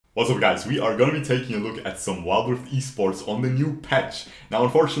What's up guys, we are going to be taking a look at some Wild Rift Esports on the new patch. Now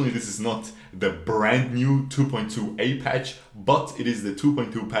unfortunately this is not the brand new 2.2a patch, but it is the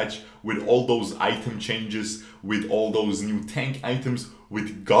 2.2 patch with all those item changes, with all those new tank items,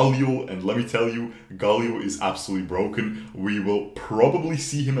 with Galio, and let me tell you, Galio is absolutely broken. We will probably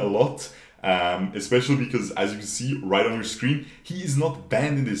see him a lot. Especially because, as you can see right on your screen, he is not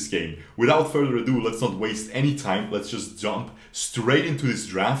banned in this game. Without further ado, let's not waste any time. Let's just jump straight into this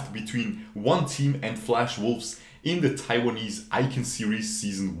draft between one team and Flash Wolves in the Taiwanese Icon Series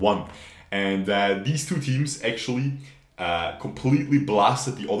Season 1. And these two teams actually completely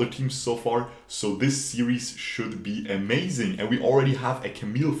blasted the other teams so far, so this series should be amazing. And we already have a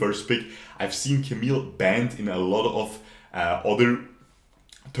Camille first pick. I've seen Camille banned in a lot of other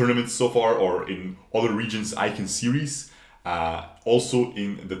tournaments so far, or in other regions Icon Series, also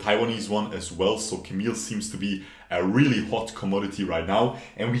in the Taiwanese one as well. So Camille seems to be a really hot commodity right now,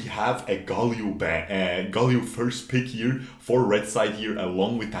 and we have a Galio first pick here for red side here,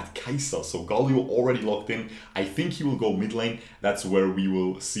 along with that Kaisa. So Galio already locked in. I think he will go mid lane. That's where we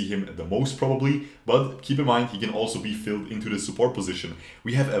will see him the most probably, but keep in mind he can also be filled into the support position.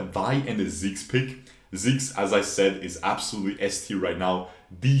 We have a Vi and a Ziggs pick. Ziggs, as I said, is absolutely S tier right now,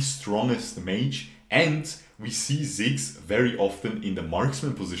 the strongest mage, and we see Ziggs very often in the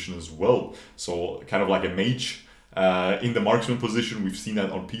marksman position as well. So kind of like a mage in the marksman position. We've seen that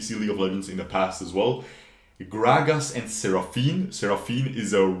on PC League of Legends in the past as well. Gragas and Seraphine. Seraphine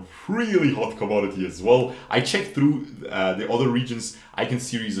is a really hot commodity as well. I checked through the other regions Icon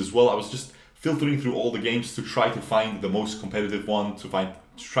Series as well. I was just filtering through all the games to try to find the most competitive one, to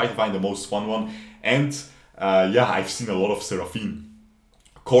try to find the most fun one. And yeah, I've seen a lot of Seraphine.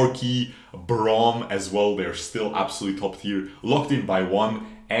 Corki, Braum as well, they're still absolutely top tier, locked in by one.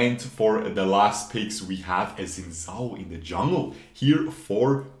 And for the last picks, we have a Xin Zhao in the jungle here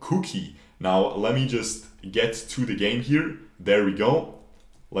for Cookie. Now, let me just get to the game here. There we go.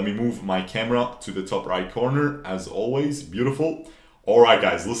 Let me move my camera to the top right corner, as always. Beautiful. All right,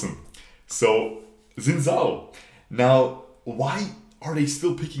 guys, listen. So, Xin Zhao. Now, why are they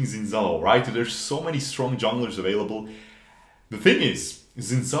still picking Xin Zhao, right? There's so many strong junglers available. The thing is,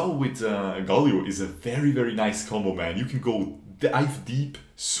 Xin Zhao with Galio is a very, very nice combo, man. You can go dive deep,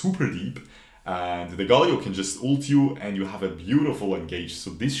 super deep, and the Galio can just ult you and you have a beautiful engage.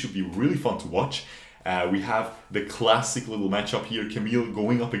 So this should be really fun to watch. We have the classic little matchup here, Camille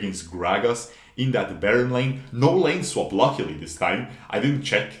going up against Gragas in that Baron lane. No lane swap, luckily this time. I didn't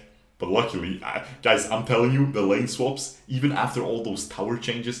check, but luckily, guys, I'm telling you, the lane swaps, even after all those tower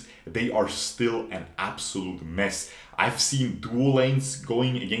changes, they are still an absolute mess. I've seen dual lanes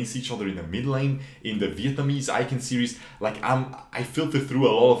going against each other in the mid lane in the Vietnamese Icon Series. Like I filtered through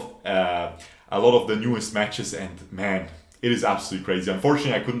a lot of the newest matches, and man, it is absolutely crazy.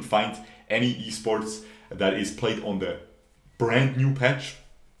 Unfortunately, I couldn't find any esports that is played on the brand new patch.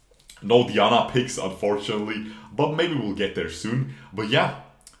 No Diana picks, unfortunately, but maybe we'll get there soon. But yeah,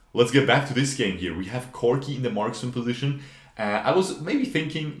 let's get back to this game here. We have Corki in the marksman position. I was maybe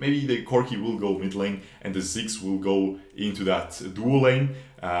thinking maybe the Corki will go mid lane and the Ziggs will go into that dual lane,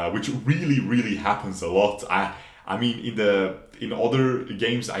 which really happens a lot. I mean, in other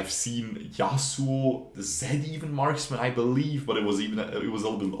games I've seen Yasuo, Zed even marksman, I believe, but it was a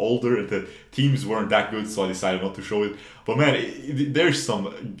little bit older and the teams weren't that good, so I decided not to show it. But man, there's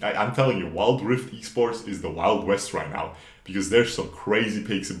some. I'm telling you, Wild Rift Esports is the Wild West right now, because there's some crazy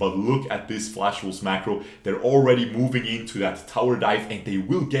picks. But look at this Flash Wolves macro. They're already moving into that tower dive, and they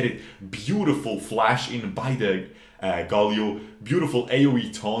will get it. Beautiful flash in by the Galio. Beautiful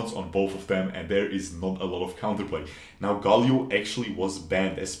AoE taunts on both of them, and there is not a lot of counterplay. Now, Galio actually was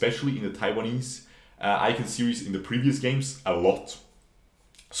banned, especially in the Taiwanese Icon Series in the previous games, a lot.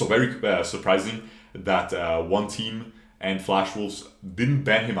 So very surprising that one team and Flash Wolves didn't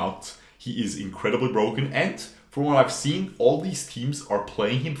ban him out. He is incredibly broken, and from what I've seen, all these teams are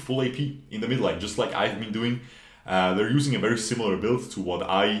playing him full AP in the mid lane, just like I've been doing. They're using a very similar build to what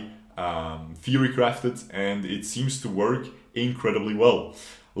I theory crafted, and it seems to work incredibly well.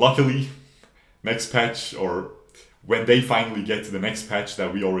 Luckily, next patch, or when they finally get to the next patch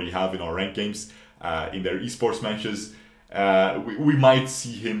that we already have in our ranked games, in their esports matches, we might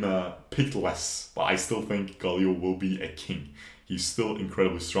see him picked less, but I still think Galio will be a king. He's still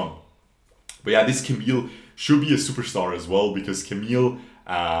incredibly strong. But yeah, this Camille should be a superstar as well, because Camille,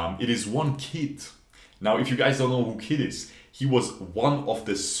 it is one Kid. Now, if you guys don't know who Kid is, he was one of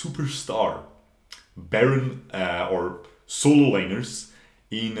the superstar Baron or solo laners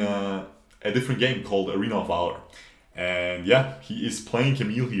in a different game called Arena of Valor. And yeah, he is playing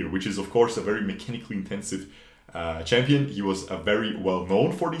Camille here, which is of course a very mechanically intensive champion. He was very well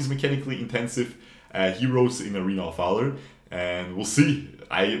known for these mechanically intensive heroes in Arena of Valor, and we'll see.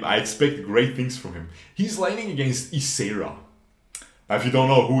 I expect great things from him. He's laning against Ysera. Now, if you don't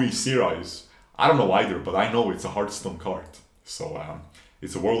know who Ysera is, I don't know either, but I know it's a Hearthstone card. So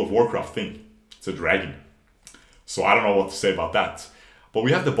it's a World of Warcraft thing. It's a dragon. So I don't know what to say about that. But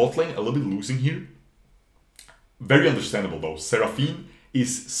we have the bot lane a little bit losing here. Very understandable though. Seraphine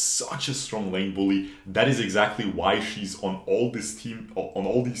is such a strong lane bully. That is exactly why she's on all these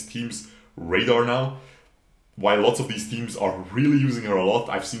teams' radar now. Why lots of these teams are really using her a lot.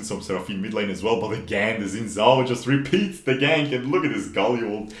 I've seen some Seraphine mid lane as well, but again, the Xin Zhao just repeats the gank, and look at this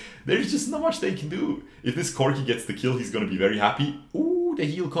Galio. There's just not much they can do. If this Corki gets the kill, he's gonna be very happy. Ooh, the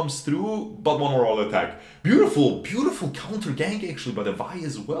heal comes through, but one more auto attack. Beautiful, beautiful counter gank actually by the Vi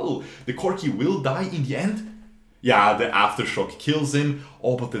as well. The Corki will die in the end. Yeah, the Aftershock kills him.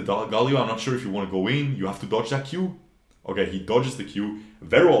 Oh, but the Galio, I'm not sure if you want to go in. You have to dodge that Q. Okay, he dodges the Q.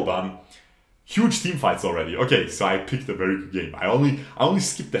 Very well done. Huge team fights already. Okay, so I picked a very good game. I only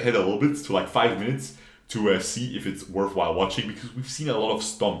skipped ahead a little bit to like 5 minutes to see if it's worthwhile watching, because we've seen a lot of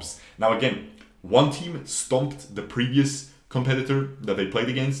stomps. Now again, one team stomped the previous competitor that they played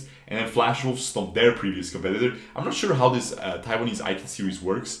against, and then Flash Wolves stomped their previous competitor. I'm not sure how this Taiwanese Icon Series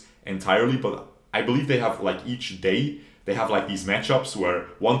works entirely, but I believe they have like each day, they have like these matchups where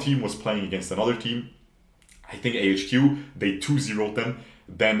one team was playing against another team. I think AHQ, they 2-0'd them.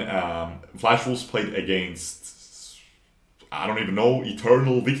 Then Flash Wolves played against, I don't even know,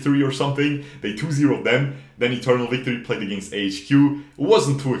 Eternal Victory or something. They 2-0'd them. Then Eternal Victory played against AHQ. It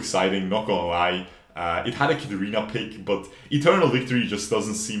wasn't too exciting, not gonna lie. It had a Katarina pick, but Eternal Victory just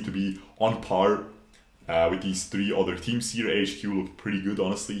doesn't seem to be on par with these three other teams here. AHQ looked pretty good,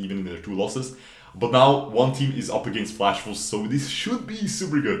 honestly, even in their 2 losses. But now one team is up against Flash Wolves, so this should be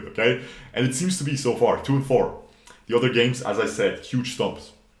super good, okay? And it seems to be so far, 2-4. The other games, as I said, huge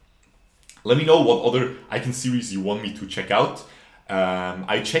stomps. Let me know what other Icon series you want me to check out.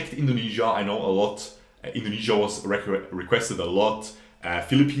 I checked Indonesia, I know a lot. Indonesia was requested a lot.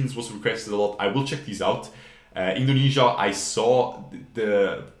 Philippines was requested a lot. I will check these out. Indonesia, I saw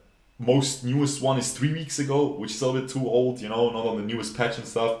the most newest one is 3 weeks ago, which is a little bit too old, you know, not on the newest patch and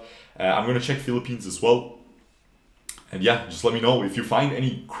stuff. I'm gonna check Philippines as well. And yeah, just let me know if you find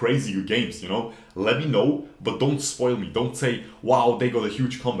any crazy good games, you know, let me know, but don't spoil me. Don't say, wow, they got a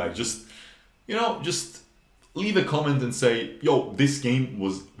huge comeback. Just, you know, just leave a comment and say, yo, this game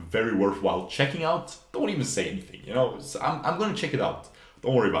was very worthwhile checking out. Don't even say anything, you know, I'm gonna check it out.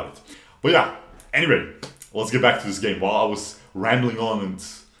 Don't worry about it. But yeah, anyway, let's get back to this game. While I was rambling on and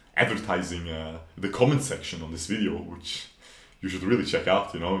advertising the comment section on this video, which you should really check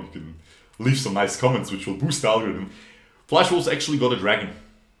out, you know, you can leave some nice comments, which will boost the algorithm. Flash Wolves actually got a dragon.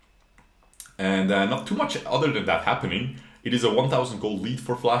 And not too much other than that happening. It is a 1000 gold lead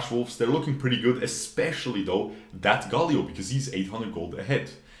for Flash Wolves. They're looking pretty good, especially though that Galio, because he's 800 gold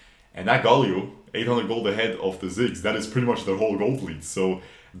ahead. And that Galio, 800 gold ahead of the Ziggs, that is pretty much their whole gold lead. So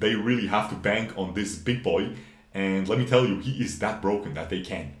they really have to bank on this big boy. And let me tell you, he is that broken that they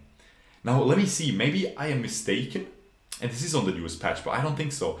can. Now let me see, maybe I am mistaken. And this is on the newest patch, but I don't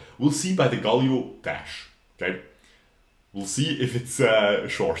think so. We'll see by the Galio dash, okay? We'll see if it's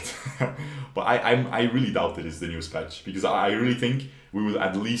short. But I really doubt it is the newest patch, because I really think we will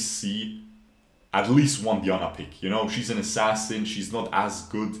at least see at least one Diana pick. You know, she's an assassin, she's not as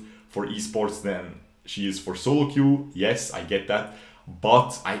good for esports than she is for solo queue. Yes, I get that.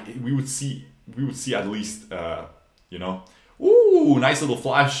 But we would see at least you know. Ooh, nice little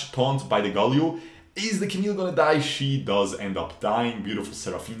flash taunt by the Galio. Is the Camille gonna die? She does end up dying. Beautiful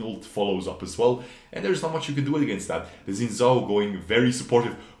Seraphine ult follows up as well. And there's not much you can do against that. The Xin Zhao going very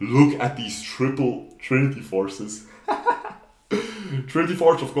supportive. Look at these triple Trinity Forces. Trinity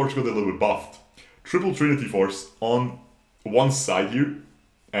Force, of course, got a little bit buffed. Triple Trinity Force on one side here.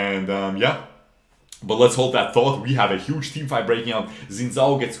 And yeah. But let's hold that thought. We have a huge team fight breaking out. Xin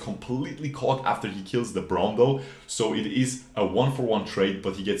Zhao gets completely caught after he kills the Braum though. So it is a 1-for-1 trade,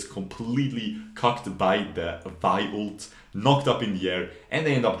 but he gets completely cucked by the Vi ult, knocked up in the air, and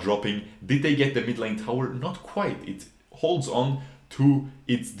they end up dropping. Did they get the mid lane tower? Not quite. It holds on to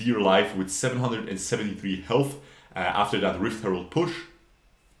its dear life with 773 health after that Rift Herald push.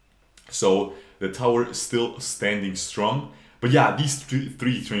 So the tower is still standing strong. But yeah, these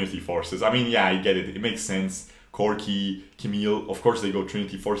three Trinity Forces, I mean, yeah, I get it. It makes sense. Corki, Camille, of course they go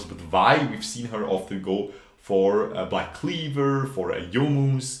Trinity Forces, but Vi, we've seen her often go for a Black Cleaver, for a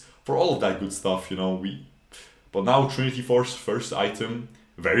Youmuu's, for all of that good stuff, you know. But now Trinity Force, first item,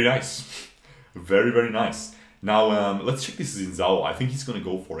 very nice. Very, very nice. Now, let's check this Xin Zhao. I think he's going to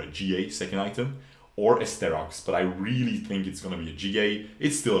go for a GA, second item. or a Sterox, but I really think it's going to be a GA.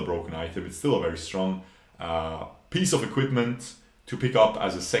 It's still a broken item. It's still a very strong piece of equipment to pick up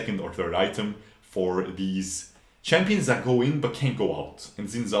as a second or third item for these champions that go in but can't go out. And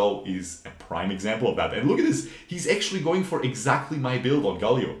Xin Zhao is a prime example of that. And look at this. He's actually going for exactly my build on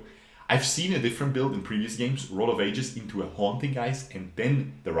Galio. I've seen a different build in previous games, Rod of Ages into a Haunting Guys and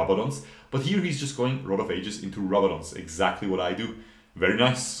then the Rabadons. But here he's just going Rod of Ages into Rabadons. Exactly what I do. Very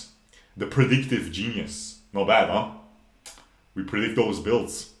nice. The predictive genius. Not bad, huh? We predict those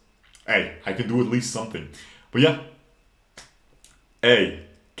builds. Hey, I can do at least something. But yeah. Hey,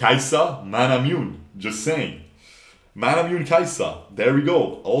 Kaisa, Manamune. Just saying. Manamune Kaisa. There we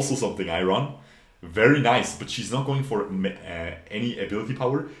go. Also something I run. Very nice. But she's not going for any ability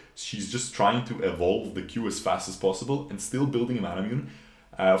power. She's just trying to evolve the Q as fast as possible and still building a Manamune.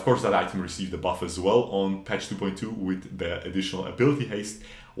 Of course, that item received a buff as well on patch 2.2 with the additional ability haste.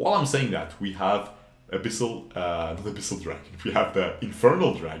 While I'm saying that, we have not Abyssal Dragon, we have the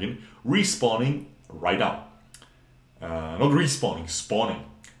Infernal Dragon respawning right now. Not respawning, spawning.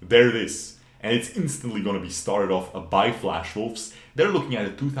 There it is. And it's instantly going to be started off by Flash Wolves. They're looking at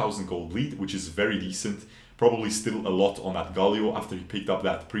a 2000 gold lead, which is very decent. Probably still a lot on that Galio after he picked up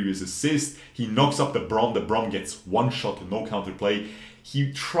that previous assist. He knocks up the Brom. The Brom gets one shot, no counterplay.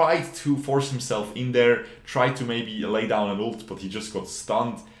 He tried to force himself in there, tried to maybe lay down an ult, but he just got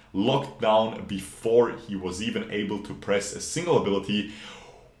stunned, locked down before he was even able to press a single ability.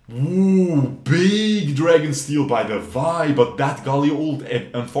 Ooh, big Dragon Steel by the Vi, but that Galio ult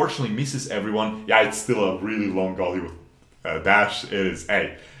unfortunately misses everyone. Yeah, it's still a really long Galio dash. It is,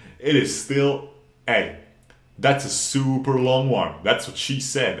 hey, it is still, hey, that's a super long one. That's what she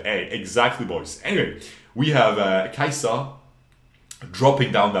said. Hey, exactly, boys. Anyway, we have Kaisa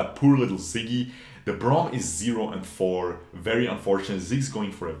dropping down that poor little Ziggy. The Braum is 0 and 4. Very unfortunate. Zig's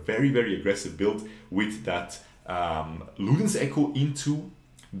going for a very, very aggressive build with that Luden's Echo into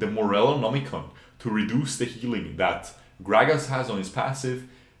the Morello Nomicon to reduce the healing that Gragas has on his passive,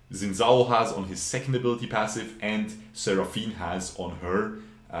 Xin Zhao has on his second ability passive, and Seraphine has on her,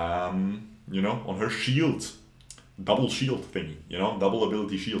 you know, on her shield. Double shield thingy, you know, double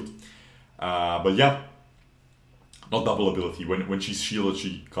ability shield. But yeah, not double ability. When she's shielded,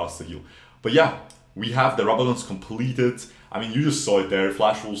 she casts a heal. But yeah, we have the Rabadons completed. I mean, you just saw it there.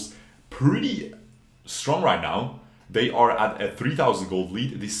 Flash Wolves pretty strong right now. They are at a 3000 gold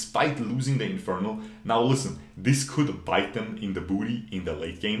lead despite losing the Infernal. Now listen, this could bite them in the booty in the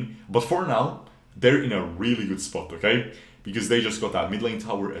late game. But for now, they're in a really good spot, okay? Because they just got that mid lane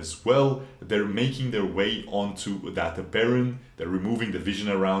tower as well. They're making their way onto that Baron. They're removing the vision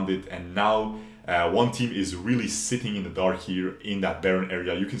around it. And now one team is really sitting in the dark here in that Baron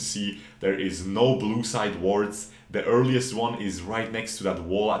area. You can see there is no blue side wards. The earliest one is right next to that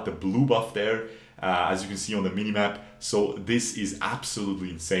wall at the blue buff there. As you can see on the minimap. So this is absolutely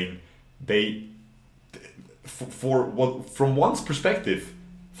insane. From one's perspective,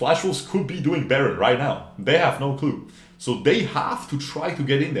 Flash Wolves could be doing Baron right now. They have no clue. So they have to try to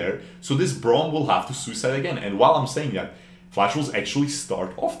get in there. So this Braum will have to suicide again. And while I'm saying that, Flash Wolves actually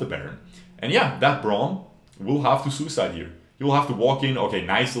start off the Baron. And yeah, that Braum will have to suicide here. He will have to walk in. Okay,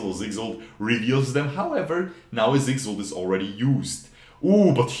 nice little Zigzag reveals them. However, now his Zigzag is already used.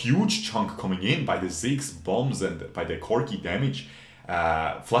 Ooh, but huge chunk coming in by the Ziggs, bombs, and by the Corki damage.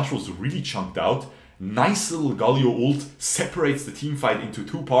 Flash was really chunked out. Nice little Galio ult separates the team fight into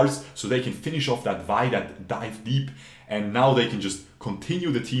two parts so they can finish off that Vi that dive deep. And now they can just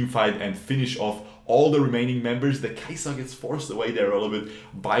continue the team fight and finish off all the remaining members. The Kaisa gets forced away there a little bit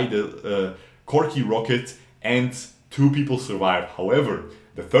by the Corki rocket and two people survive. However,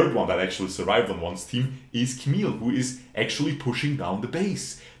 the third one that actually survived on one's team is Camille, who is actually pushing down the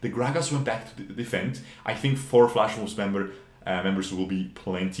base. The Gragas went back to defend. I think 4 Flash Wolves members will be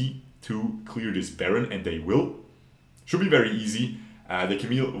plenty to clear this Baron, and they will. Should be very easy. The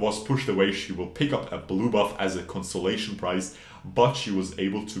Camille was pushed away. She will pick up a blue buff as a consolation prize, but she was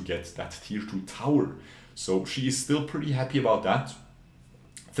able to get that tier 2 tower. So she is still pretty happy about that.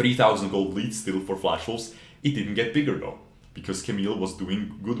 3000 gold lead still for Flash Wolves. It didn't get bigger though, because Camille was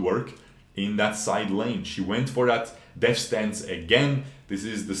doing good work in that side lane. She went for that Death Stance again. This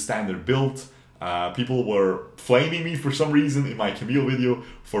is the standard build. People were flaming me for some reason in my Camille video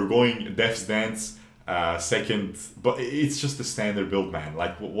for going Death Stance second, but it's just the standard build, man.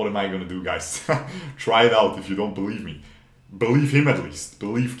 Like, what am I gonna do, guys? Try it out if you don't believe me. Believe him at least.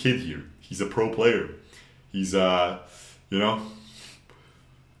 Believe Kid here. He's a pro player. He's, you know,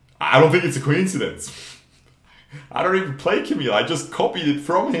 I don't think it's a coincidence. I don't even play Camille. I just copied it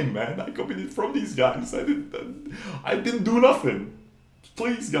from him, man. I copied it from these guys. I didn't do nothing.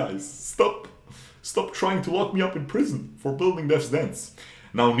 Please, guys, stop Stop trying to lock me up in prison for building Death's Dance.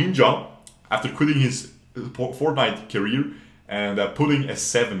 Now Ninja, after quitting his Fortnite career and putting a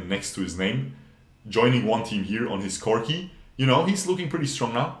 7 next to his name, joining one team here on his Corki, you know, he's looking pretty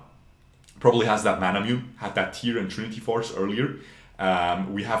strong now. Probably has that Manamune, had that Tier and Trinity Force earlier.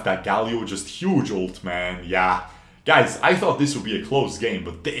 We have that Galio, just huge ult, man. Yeah. Guys, I thought this would be a close game,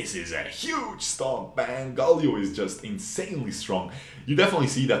 but this is a huge stomp, man. Galio is just insanely strong. You definitely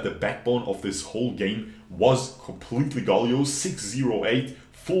see that the backbone of this whole game was completely Galio. 608,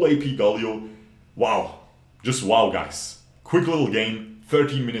 full AP Galio. Wow. Just wow, guys. Quick little game,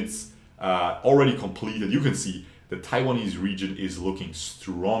 13 minutes already completed. You can see the Taiwanese region is looking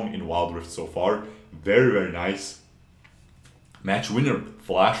strong in Wild Rift so far. Very, very nice. Match winner,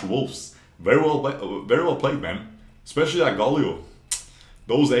 Flash Wolves. Very well played, man. Especially that Galio.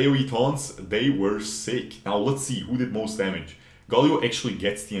 Those AoE taunts, they were sick. Now let's see who did most damage. Galio actually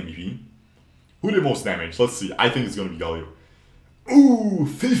gets the MVP. Who did most damage? Let's see. I think it's gonna be Galio. Ooh,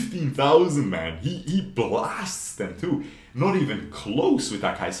 15,000, man. He blasts them too. Not even close with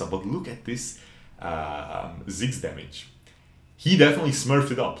that Kaisa, but look at this Ziggs damage. He definitely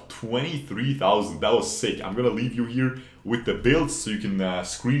smurfed it up. 23,000. That was sick. I'm gonna leave you here with the builds so you can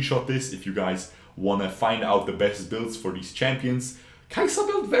screenshot this if you guys want to find out the best builds for these champions. Kaisa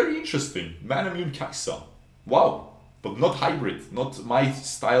build, very interesting. Manamune Kaisa. Wow. But not hybrid. Not my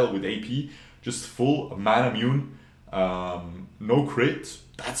style with AP. Just full Manamune. No crit.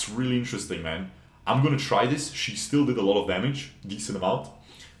 That's really interesting, man. I'm gonna try this. She still did a lot of damage. Decent amount.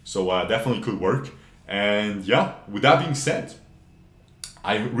 So definitely could work. And yeah, with that being said,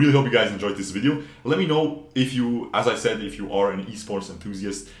 I really hope you guys enjoyed this video. Let me know if you, as I said, if you are an esports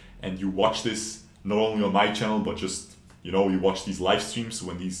enthusiast and you watch this not only on my channel, but just, you know, you watch these live streams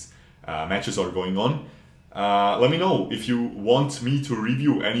when these matches are going on. Let me know if you want me to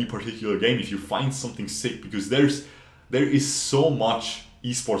review any particular game, if you find something sick, because there is so much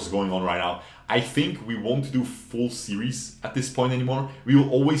esports going on right now. I think we won't do full series at this point anymore. We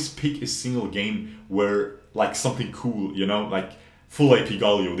will always pick a single game where, like, something cool, you know, like full AP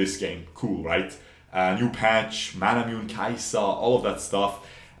Galio this game, cool, right? New patch, Manamune, Kaisa, all of that stuff.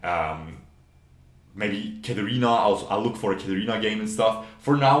 Maybe Katarina, I'll look for a Katarina game and stuff.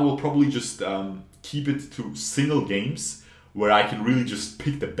 For now, we'll probably just keep it to single games where I can really just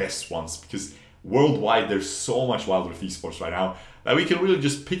pick the best ones, because worldwide there's so much Wild Rift Esports right now that we can really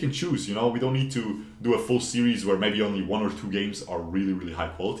just pick and choose, you know. We don't need to do a full series where maybe only 1 or 2 games are really, really high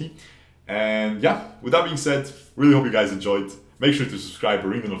quality. And yeah, with that being said, really hope you guys enjoyed. Make sure to subscribe or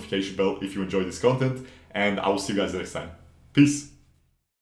ring the notification bell if you enjoyed this content, and I will see you guys next time. Peace!